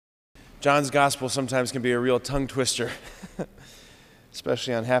John's gospel sometimes can be a real tongue twister,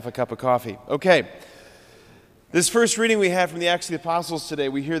 especially on half a cup of coffee. Okay, this first reading we have from the Acts of the Apostles today,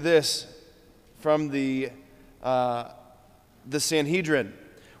 we hear this from the Sanhedrin.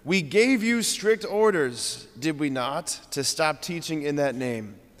 We gave you strict orders, did we not, to stop teaching in that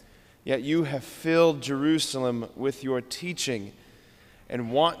name? Yet you have filled Jerusalem with your teaching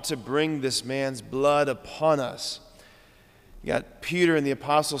and want to bring this man's blood upon us. You got Peter and the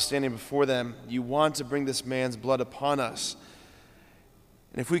apostles standing before them. You want to bring this man's blood upon us.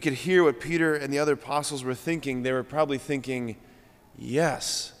 And if we could hear what Peter and the other apostles were thinking, they were probably thinking,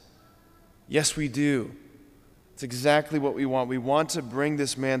 yes, we do. It's exactly what we want. We want to bring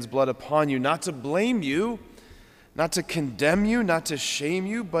this man's blood upon you, not to blame you, not to condemn you, not to shame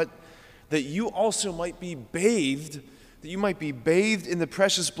you, but that you also might be bathed, in the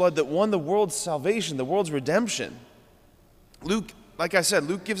precious blood that won the world's salvation, the world's redemption. Luke, like I said,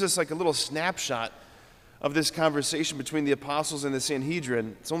 Luke gives us like a little snapshot of this conversation between the apostles and the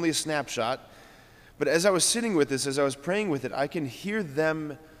Sanhedrin. It's only a snapshot. But as I was sitting with this, as I was praying with it, I can hear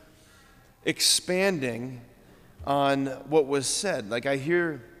them expanding on what was said. Like I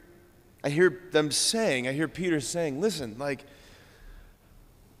hear Peter saying, listen, like,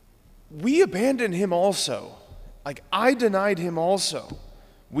 we abandoned him also. Like, I denied him also.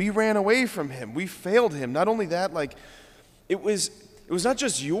 We ran away from him. We failed him. Not only that, like, it was not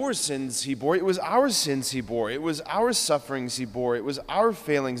just your sins he bore, it was our sins he bore. It was our sufferings he bore. It was our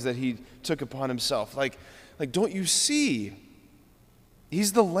failings that he took upon himself. Like, don't you see?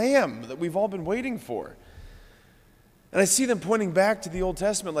 He's the Lamb that we've all been waiting for. And I see them pointing back to the Old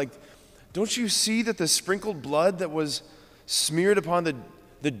Testament, like, don't you see that the sprinkled blood that was smeared upon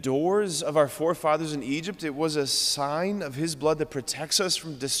the doors of our forefathers in Egypt, it was a sign of his blood that protects us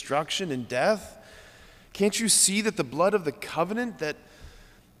from destruction and death? Can't you see that the blood of the covenant that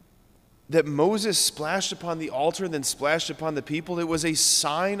Moses splashed upon the altar and then splashed upon the people, it was a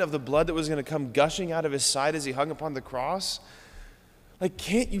sign of the blood that was going to come gushing out of his side as he hung upon the cross? Like,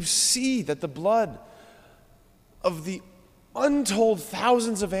 can't you see that the blood of the untold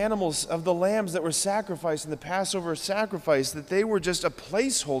thousands of animals, of the lambs that were sacrificed in the Passover sacrifice, that they were just a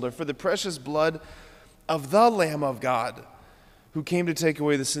placeholder for the precious blood of the Lamb of God who came to take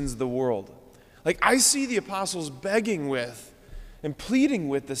away the sins of the world? Like, I see the apostles begging with and pleading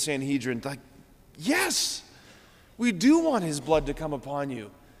with the Sanhedrin, like, yes, we do want his blood to come upon you,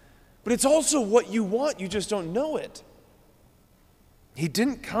 but it's also what you want, you just don't know it. He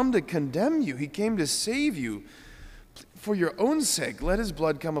didn't come to condemn you, he came to save you. For your own sake, let his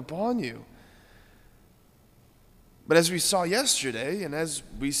blood come upon you. But as we saw yesterday, and as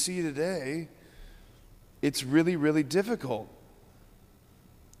we see today, it's really, really difficult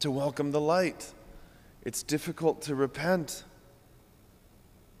to welcome the light. It's difficult to repent.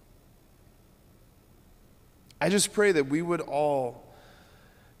 I just pray that we would all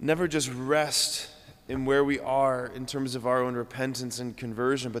never just rest in where we are in terms of our own repentance and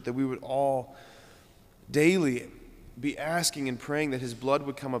conversion, but that we would all daily be asking and praying that his blood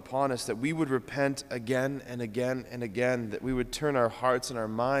would come upon us, that we would repent again and again and again, that we would turn our hearts and our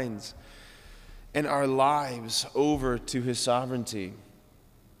minds and our lives over to his sovereignty.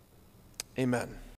 Amen.